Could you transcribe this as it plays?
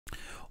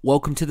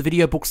Welcome to the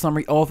video book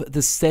summary of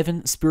The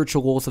 7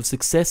 Spiritual Laws of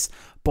Success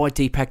by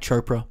Deepak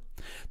Chopra.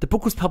 The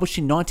book was published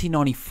in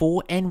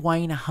 1994 and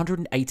weighing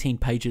 118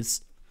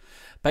 pages.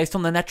 Based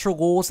on the natural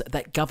laws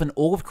that govern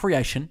all of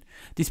creation,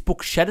 this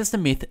book shatters the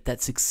myth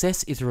that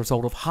success is a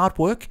result of hard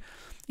work,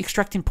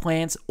 extracting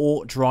plans,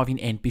 or driving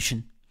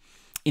ambition.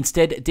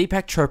 Instead,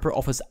 Deepak Chopra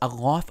offers a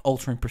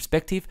life-altering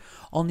perspective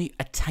on the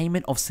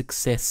attainment of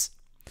success.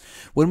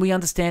 When we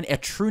understand our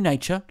true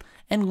nature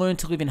and learn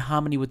to live in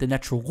harmony with the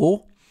natural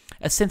law,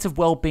 a sense of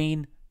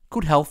well-being,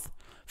 good health,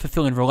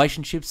 fulfilling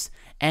relationships,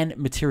 and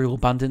material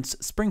abundance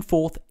spring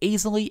forth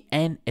easily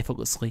and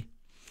effortlessly.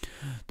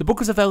 The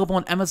book is available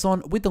on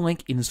Amazon with the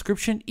link in the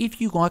description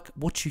if you like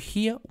what you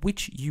hear,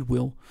 which you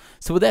will.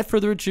 So without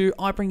further ado,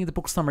 I bring you the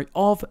book summary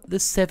of The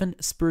 7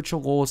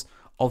 Spiritual Laws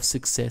of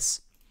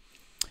Success.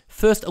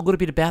 First, a little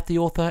bit about the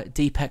author.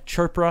 Deepak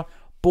Chopra,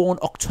 born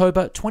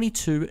October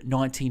 22,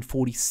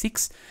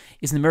 1946,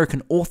 is an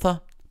American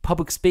author,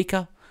 public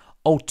speaker,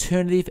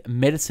 alternative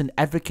medicine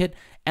advocate,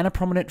 and a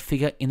prominent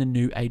figure in the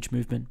New Age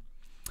movement.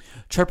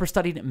 Chopra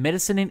studied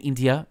medicine in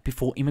India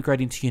before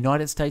immigrating to the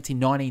United States in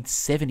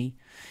 1970.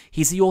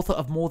 He's the author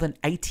of more than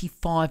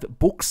 85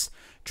 books,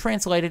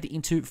 translated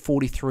into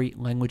 43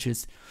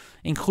 languages,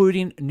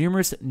 including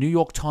numerous New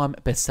York Times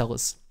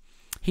bestsellers.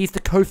 He is the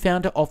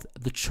co-founder of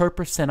the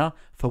Chopra Center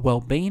for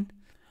Wellbeing,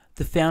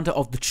 the founder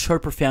of the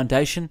Chopra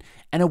Foundation,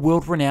 and a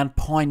world-renowned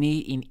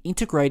pioneer in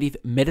integrative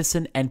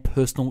medicine and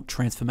personal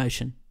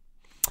transformation.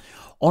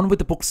 On with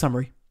the book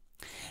summary.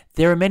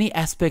 There are many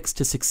aspects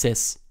to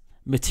success.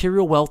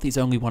 Material wealth is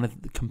only one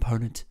of the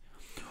components.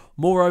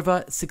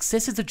 Moreover,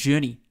 success is a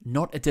journey,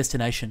 not a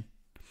destination.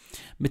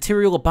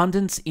 Material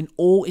abundance in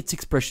all its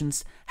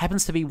expressions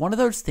happens to be one of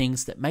those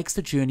things that makes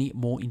the journey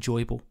more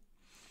enjoyable.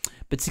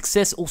 But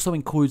success also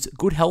includes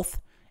good health,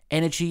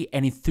 energy,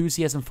 and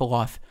enthusiasm for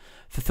life,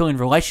 fulfilling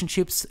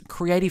relationships,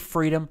 creative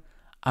freedom,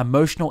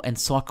 emotional and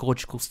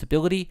psychological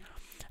stability,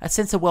 a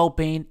sense of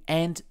well-being,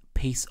 and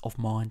peace of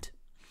mind.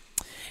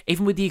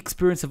 Even with the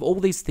experience of all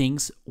these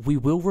things, we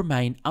will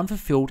remain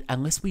unfulfilled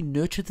unless we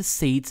nurture the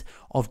seeds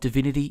of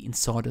divinity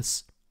inside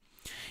us.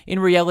 In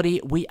reality,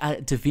 we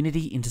are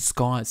divinity in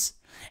disguise,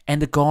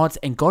 and the gods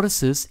and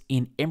goddesses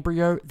in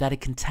embryo that are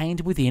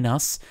contained within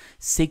us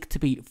seek to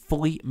be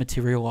fully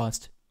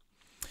materialized.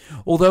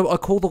 Although I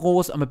call the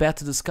laws I'm about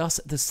to discuss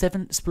the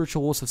 7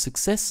 spiritual laws of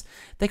success,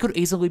 they could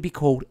easily be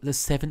called the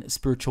 7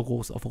 spiritual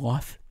laws of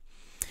life.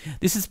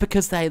 This is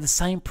because they are the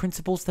same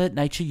principles that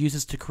nature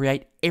uses to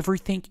create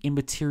everything in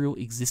material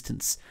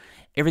existence.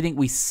 Everything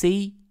we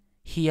see,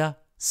 hear,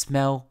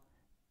 smell,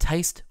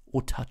 taste,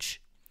 or touch.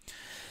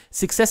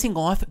 Success in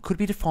life could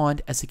be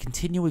defined as a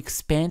continual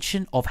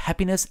expansion of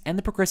happiness and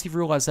the progressive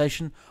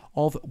realization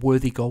of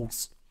worthy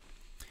goals.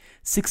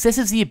 Success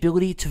is the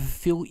ability to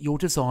fulfill your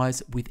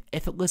desires with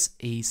effortless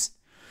ease.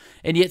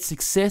 And yet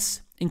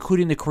success,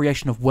 including the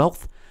creation of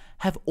wealth,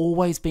 have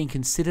always been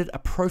considered a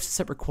process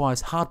that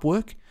requires hard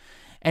work,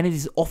 and it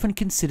is often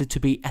considered to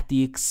be at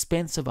the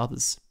expense of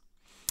others.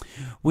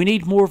 We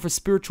need more of a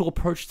spiritual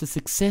approach to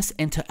success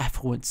and to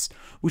affluence,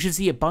 which is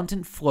the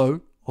abundant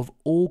flow of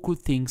all good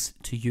things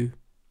to you.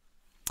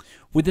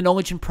 With the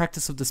knowledge and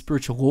practice of the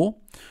spiritual law,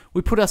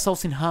 we put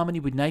ourselves in harmony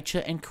with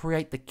nature and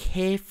create the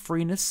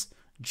carefreeness,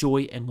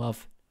 joy, and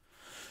love.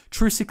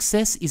 True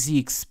success is the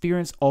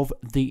experience of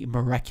the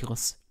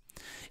miraculous.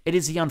 It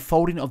is the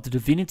unfolding of the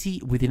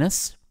divinity within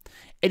us.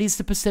 It is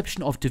the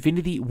perception of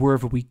divinity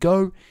wherever we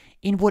go,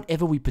 in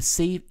whatever we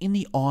perceive, in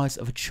the eyes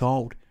of a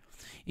child,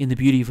 in the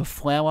beauty of a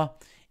flower,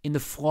 in the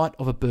flight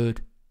of a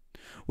bird.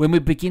 When we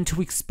begin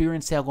to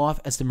experience our life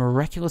as the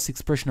miraculous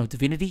expression of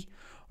divinity,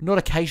 not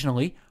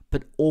occasionally,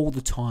 but all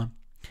the time,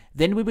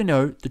 then we will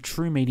know the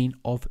true meaning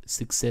of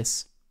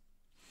success.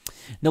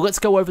 Now let's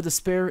go over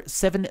the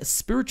 7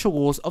 spiritual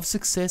laws of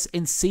success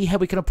and see how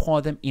we can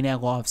apply them in our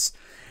lives.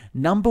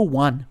 Number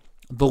 1,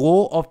 the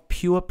law of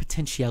pure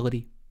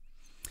potentiality.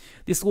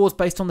 This law is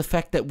based on the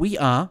fact that we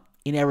are,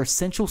 in our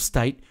essential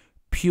state,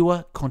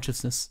 pure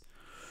consciousness.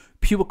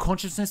 Pure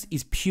consciousness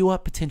is pure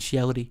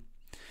potentiality.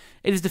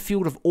 It is the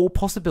field of all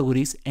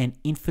possibilities and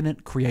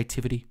infinite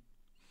creativity.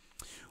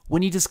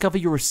 When you discover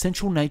your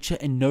essential nature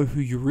and know who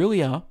you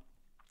really are,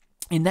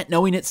 in that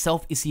knowing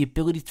itself is the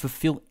ability to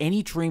fulfill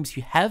any dreams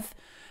you have,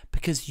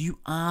 because you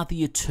are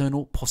the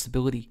eternal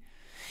possibility,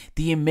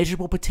 the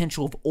immeasurable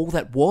potential of all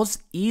that was,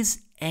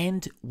 is,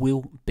 and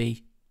will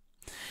be.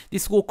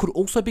 This law could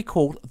also be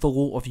called the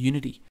law of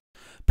unity,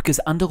 because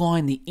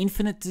underlying the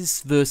infinite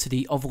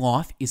diversity of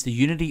life is the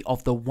unity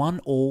of the one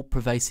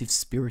all-pervasive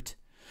spirit.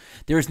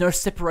 There is no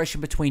separation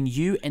between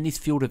you and this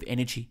field of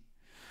energy.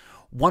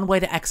 One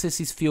way to access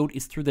this field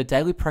is through the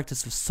daily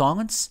practice of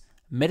silence,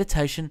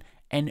 meditation,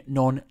 and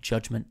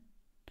non-judgment.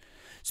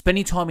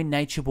 Spending time in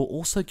nature will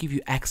also give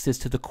you access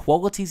to the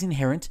qualities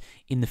inherent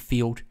in the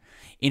field: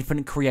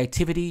 infinite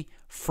creativity,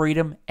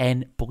 freedom,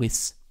 and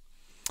bliss.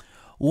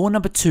 Law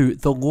number 2,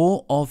 the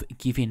law of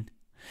giving.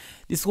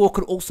 This law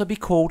could also be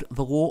called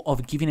the law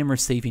of giving and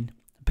receiving,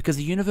 because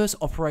the universe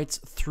operates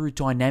through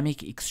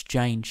dynamic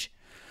exchange.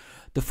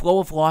 The flow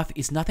of life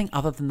is nothing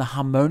other than the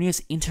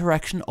harmonious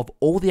interaction of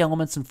all the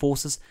elements and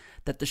forces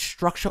that the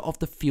structure of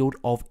the field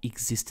of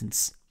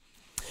existence.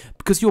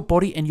 Because your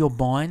body and your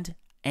mind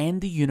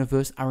and the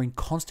universe are in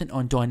constant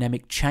and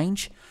dynamic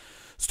change,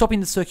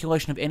 stopping the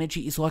circulation of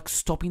energy is like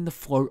stopping the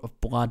flow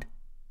of blood.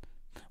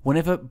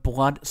 Whenever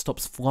blood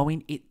stops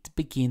flowing, it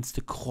begins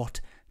to clot,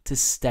 to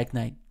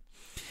stagnate.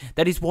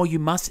 That is why you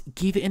must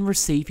give and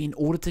receive in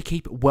order to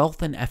keep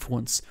wealth and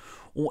affluence,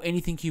 or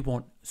anything you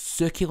want,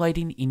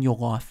 circulating in your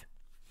life.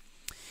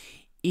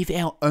 If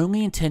our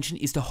only intention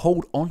is to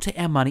hold on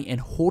to our money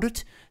and hoard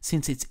it,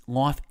 since it's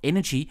life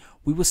energy,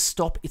 we will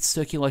stop its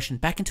circulation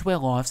back into our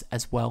lives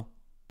as well.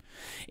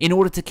 In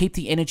order to keep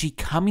the energy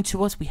coming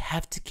to us, we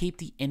have to keep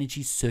the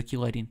energy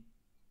circulating.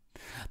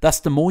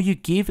 Thus, the more you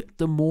give,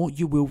 the more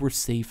you will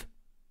receive.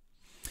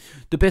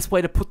 The best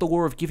way to put the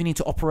law of giving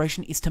into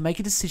operation is to make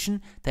a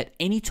decision that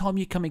any time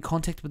you come in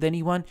contact with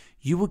anyone,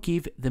 you will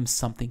give them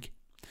something.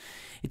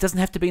 It doesn't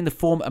have to be in the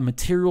form of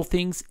material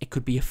things. It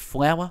could be a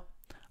flower,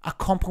 a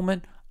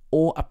compliment,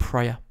 or a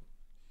prayer.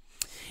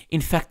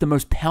 In fact, the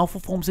most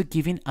powerful forms of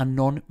giving are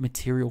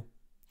non-material.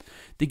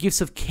 The gifts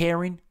of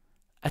caring,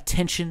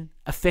 attention,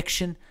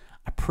 affection,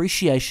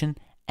 appreciation,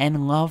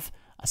 and love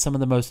are some of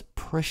the most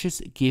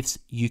precious gifts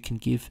you can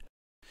give.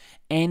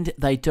 And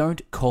they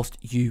don't cost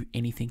you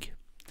anything.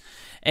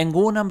 And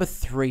law number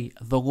 3,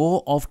 the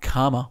law of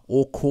karma,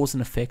 or cause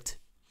and effect.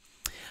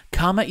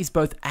 Karma is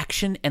both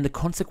action and the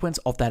consequence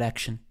of that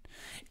action.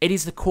 It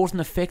is the cause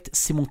and effect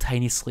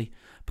simultaneously,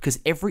 because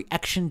every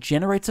action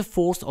generates a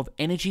force of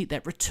energy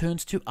that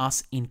returns to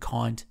us in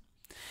kind.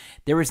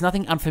 There is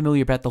nothing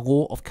unfamiliar about the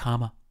law of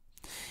karma.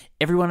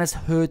 Everyone has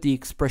heard the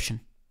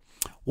expression,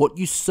 what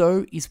you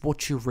sow is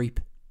what you reap.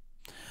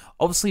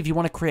 Obviously, if you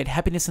want to create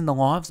happiness in the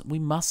lives, we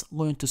must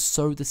learn to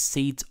sow the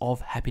seeds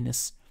of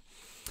happiness.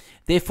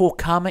 Therefore,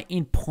 karma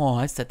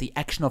implies that the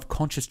action of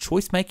conscious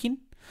choice making,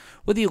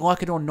 whether you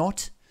like it or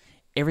not,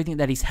 everything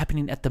that is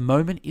happening at the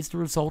moment is the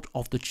result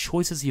of the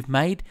choices you've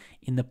made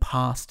in the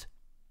past.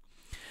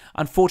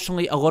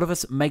 Unfortunately, a lot of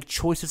us make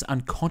choices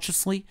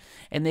unconsciously,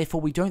 and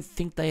therefore we don't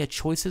think they are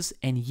choices,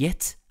 and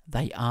yet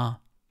they are.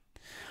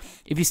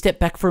 If you step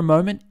back for a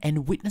moment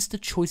and witness the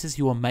choices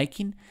you are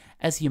making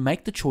as you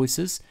make the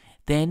choices,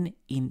 then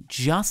in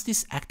just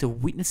this act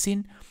of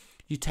witnessing,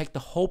 you take the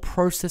whole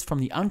process from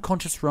the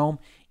unconscious realm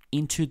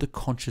into the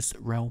conscious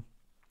realm.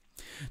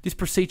 This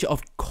procedure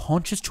of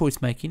conscious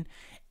choice making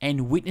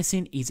and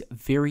witnessing is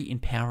very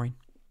empowering.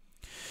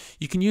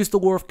 You can use the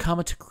law of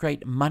karma to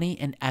create money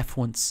and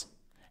affluence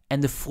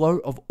and the flow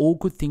of all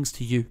good things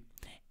to you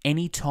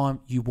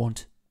anytime you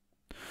want.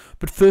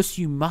 But first,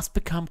 you must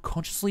become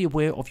consciously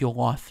aware of your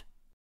life.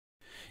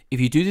 If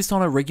you do this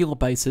on a regular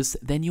basis,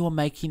 then you are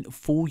making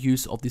full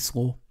use of this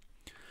law.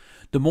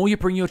 The more you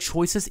bring your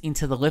choices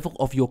into the level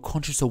of your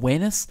conscious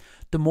awareness,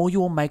 the more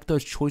you will make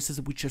those choices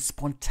which are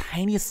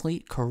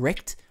spontaneously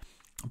correct,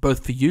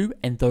 both for you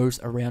and those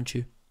around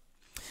you.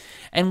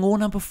 And law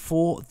number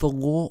 4, the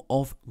law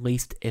of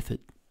least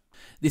effort.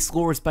 This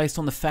law is based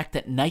on the fact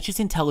that nature's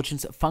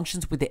intelligence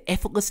functions with the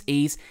effortless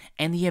ease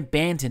and the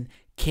abandoned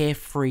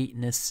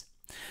carefreeness.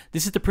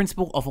 This is the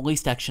principle of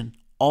least action,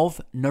 of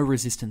no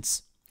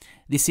resistance.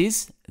 This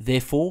is,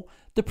 therefore,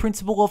 the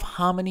principle of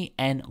harmony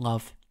and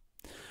love.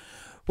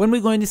 When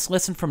we learn this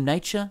lesson from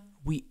nature,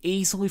 we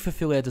easily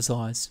fulfill our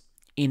desires.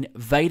 In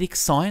Vedic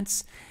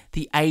science,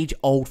 the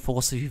age-old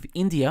philosophy of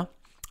India,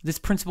 this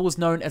principle is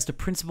known as the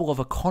principle of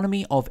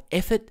economy of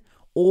effort,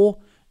 or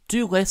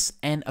do less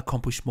and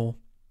accomplish more.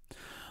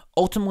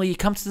 Ultimately, you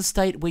come to the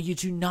state where you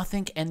do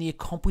nothing and you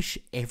accomplish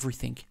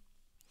everything.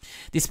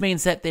 This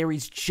means that there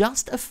is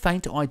just a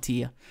faint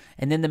idea,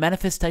 and then the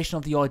manifestation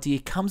of the idea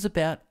comes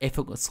about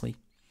effortlessly.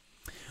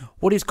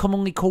 What is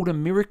commonly called a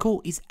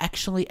miracle is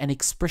actually an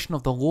expression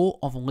of the law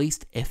of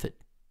least effort.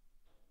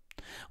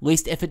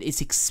 Least effort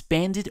is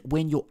expanded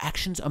when your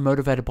actions are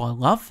motivated by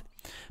love,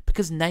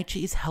 because nature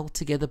is held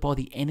together by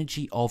the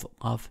energy of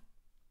love.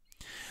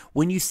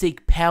 When you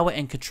seek power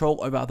and control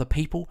over other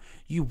people,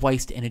 you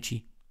waste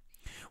energy.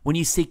 When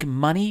you seek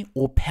money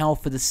or power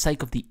for the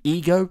sake of the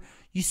ego,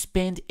 you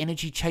spend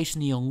energy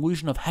chasing the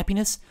illusion of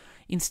happiness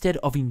instead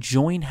of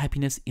enjoying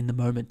happiness in the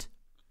moment.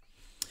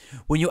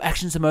 When your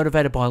actions are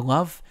motivated by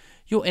love,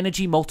 your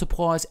energy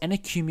multiplies and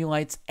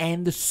accumulates,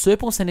 and the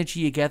surplus energy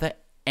you gather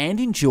and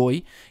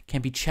enjoy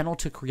can be channeled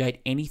to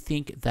create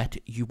anything that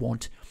you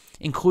want,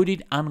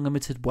 including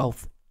unlimited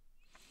wealth.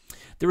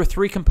 There are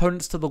 3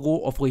 components to the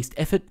law of least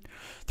effort,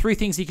 3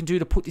 things you can do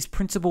to put this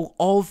principle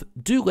of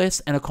do less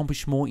and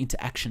accomplish more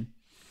into action.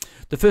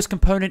 The first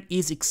component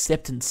is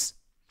acceptance.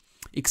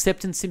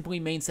 Acceptance simply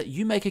means that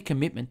you make a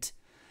commitment.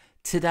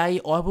 Today,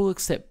 I will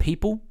accept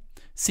people,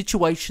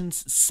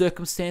 situations,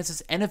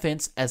 circumstances, and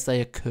events as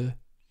they occur.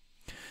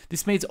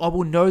 This means I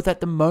will know that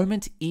the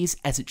moment is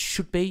as it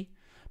should be,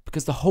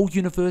 because the whole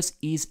universe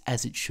is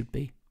as it should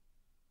be.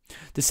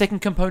 The second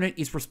component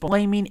is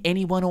blaming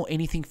anyone or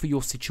anything for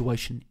your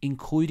situation,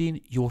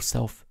 including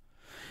yourself.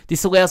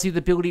 This allows you the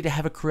ability to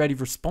have a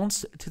creative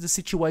response to the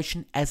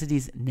situation as it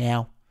is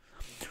now.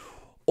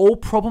 All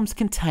problems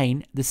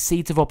contain the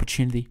seeds of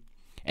opportunity.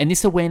 And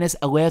this awareness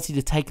allows you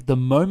to take the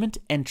moment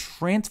and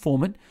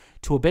transform it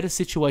to a better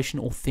situation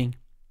or thing.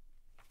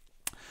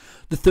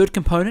 The third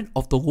component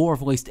of the law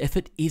of least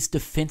effort is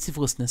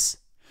defensivelessness.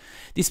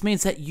 This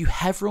means that you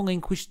have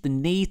relinquished the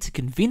need to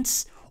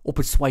convince or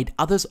persuade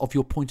others of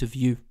your point of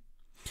view.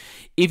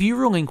 If you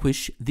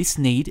relinquish this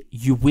need,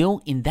 you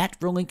will, in that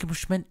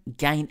relinquishment,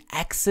 gain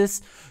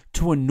access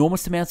to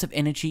enormous amounts of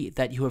energy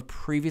that you have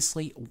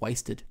previously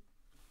wasted.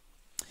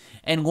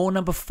 And law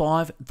number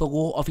 5, the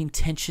law of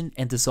intention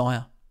and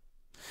desire.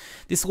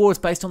 This law is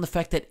based on the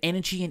fact that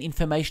energy and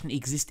information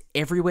exist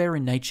everywhere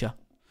in nature.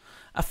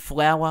 A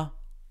flower,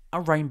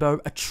 a rainbow,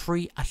 a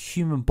tree, a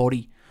human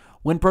body,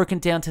 when broken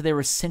down to their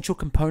essential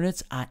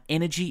components, are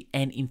energy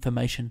and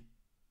information.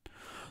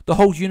 The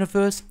whole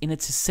universe, in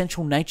its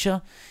essential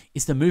nature,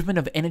 is the movement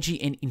of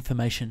energy and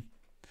information.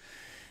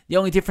 The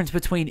only difference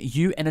between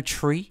you and a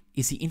tree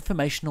is the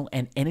informational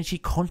and energy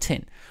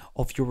content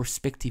of your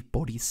respective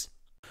bodies.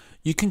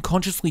 You can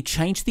consciously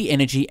change the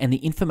energy and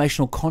the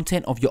informational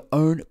content of your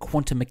own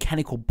quantum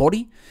mechanical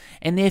body,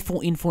 and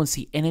therefore influence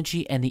the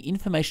energy and the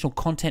informational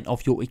content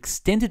of your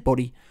extended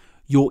body,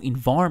 your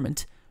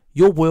environment,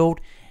 your world,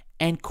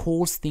 and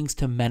cause things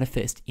to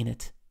manifest in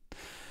it.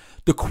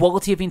 The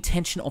quality of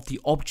intention of the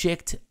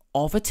object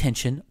of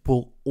attention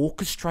will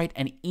orchestrate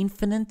an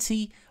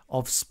infinity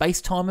of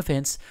space-time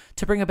events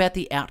to bring about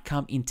the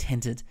outcome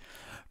intended,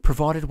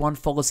 provided one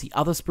follows the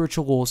other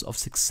spiritual laws of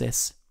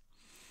success.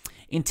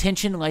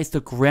 Intention lays the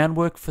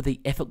groundwork for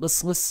the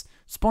effortless,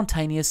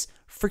 spontaneous,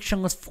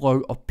 frictionless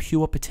flow of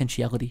pure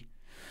potentiality.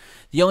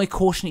 The only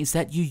caution is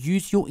that you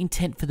use your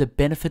intent for the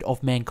benefit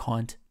of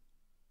mankind.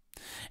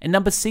 And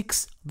number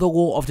 6, the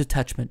law of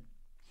detachment.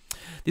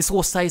 This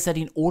law says that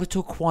in order to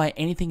acquire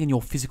anything in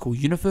your physical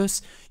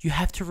universe, you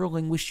have to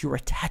relinquish your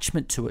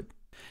attachment to it.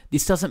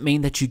 This doesn't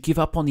mean that you give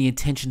up on the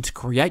intention to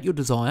create your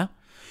desire.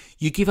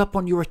 You give up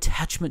on your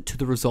attachment to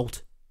the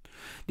result.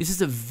 This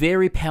is a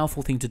very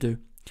powerful thing to do.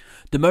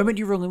 The moment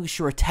you relinquish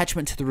your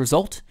attachment to the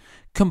result,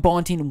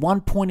 combined in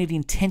one pointed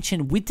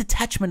intention with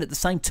detachment at the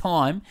same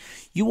time,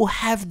 you will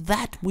have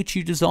that which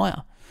you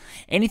desire.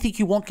 Anything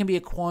you want can be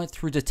acquired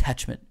through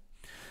detachment,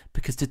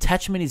 because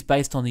detachment is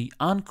based on the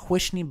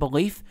unquestioning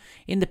belief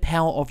in the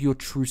power of your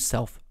true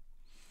self.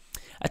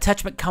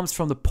 Attachment comes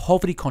from the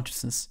poverty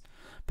consciousness,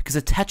 because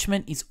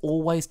attachment is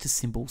always to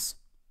symbols.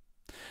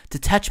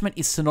 Detachment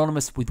is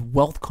synonymous with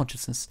wealth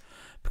consciousness,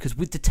 because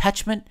with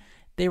detachment,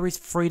 there is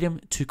freedom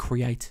to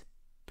create.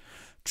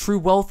 True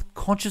wealth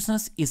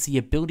consciousness is the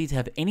ability to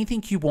have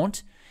anything you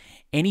want,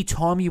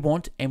 anytime you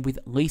want, and with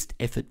least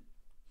effort.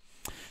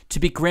 To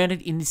be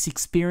grounded in this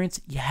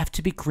experience, you have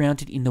to be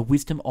grounded in the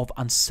wisdom of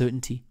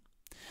uncertainty.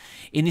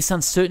 In this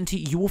uncertainty,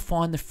 you will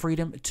find the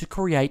freedom to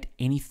create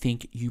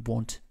anything you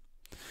want.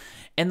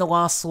 And the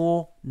last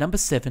law, number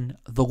 7,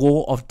 the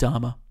law of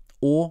Dharma,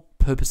 or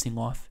purpose in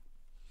life.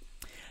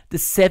 The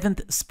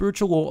 7th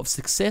spiritual law of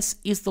success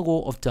is the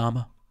law of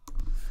Dharma.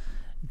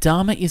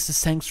 Dharma is the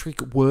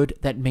Sanskrit word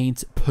that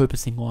means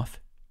purpose in life.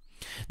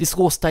 This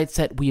law states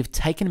that we have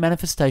taken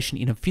manifestation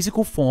in a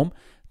physical form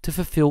to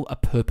fulfill a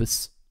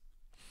purpose.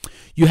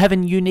 You have a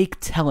unique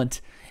talent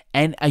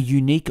and a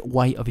unique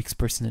way of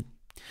expressing it.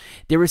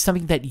 There is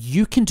something that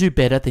you can do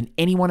better than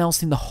anyone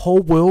else in the whole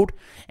world,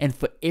 and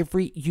for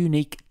every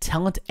unique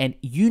talent and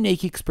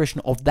unique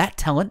expression of that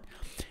talent,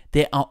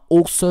 there are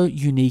also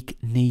unique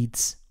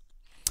needs.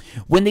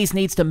 When these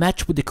needs to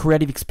match with the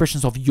creative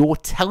expressions of your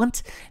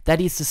talent,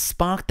 that is the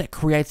spark that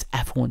creates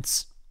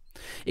affluence.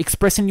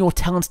 Expressing your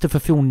talents to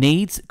fulfill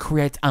needs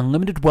creates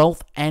unlimited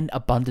wealth and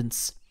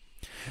abundance.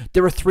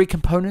 There are 3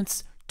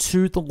 components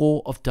to the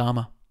law of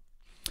Dharma.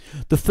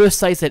 The first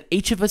says that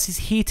each of us is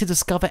here to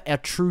discover our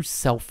true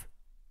self.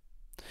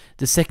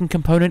 The second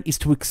component is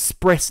to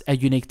express our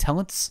unique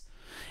talents,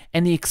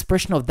 and the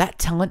expression of that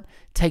talent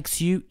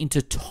takes you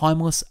into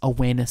timeless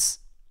awareness.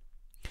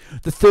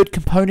 The third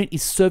component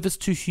is service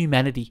to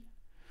humanity.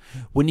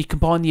 When you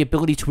combine the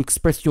ability to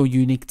express your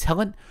unique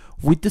talent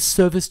with the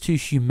service to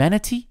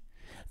humanity,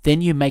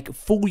 then you make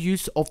full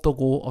use of the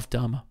law of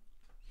Dharma.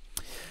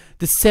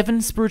 The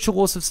 7 spiritual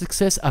laws of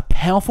success are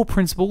powerful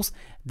principles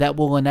that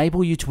will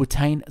enable you to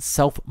attain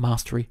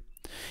self-mastery.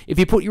 If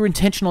you put your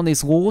intention on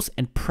these laws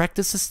and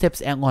practice the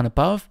steps outlined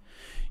above,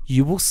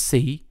 you will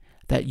see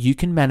that you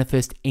can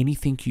manifest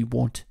anything you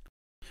want.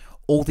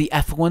 All the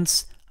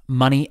affluence,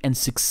 money, and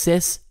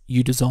success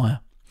you desire.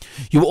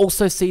 You will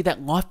also see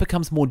that life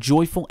becomes more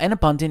joyful and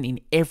abundant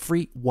in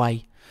every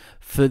way.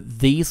 For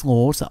these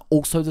laws are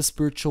also the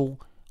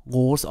spiritual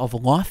laws of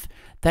life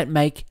that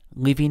make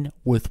living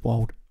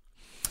worthwhile.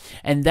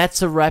 And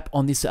that's a wrap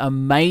on this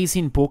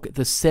amazing book,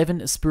 The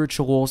 7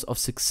 Spiritual Laws of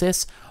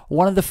Success,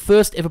 one of the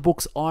first ever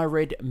books I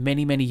read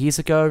many, many years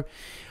ago.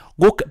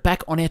 Look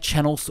back on our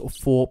channels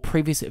for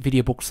previous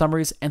video book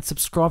summaries and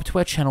subscribe to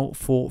our channel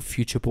for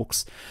future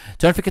books.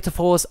 Don't forget to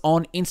follow us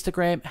on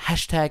Instagram,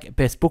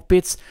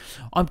 #bestbookbits.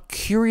 I'm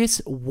curious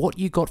what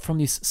you got from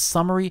this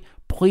summary.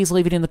 Please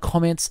leave it in the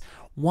comments,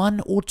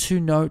 1 or 2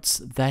 notes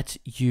that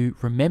you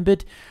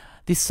remembered.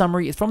 This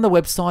summary is from the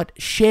website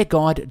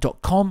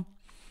shareguide.com.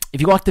 If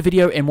you liked the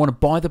video and want to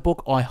buy the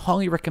book, I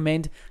highly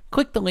recommend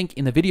click the link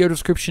in the video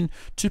description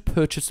to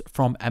purchase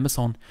from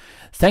Amazon.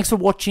 Thanks for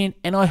watching,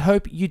 and I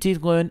hope you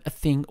did learn a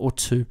thing or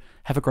two.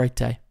 Have a great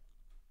day.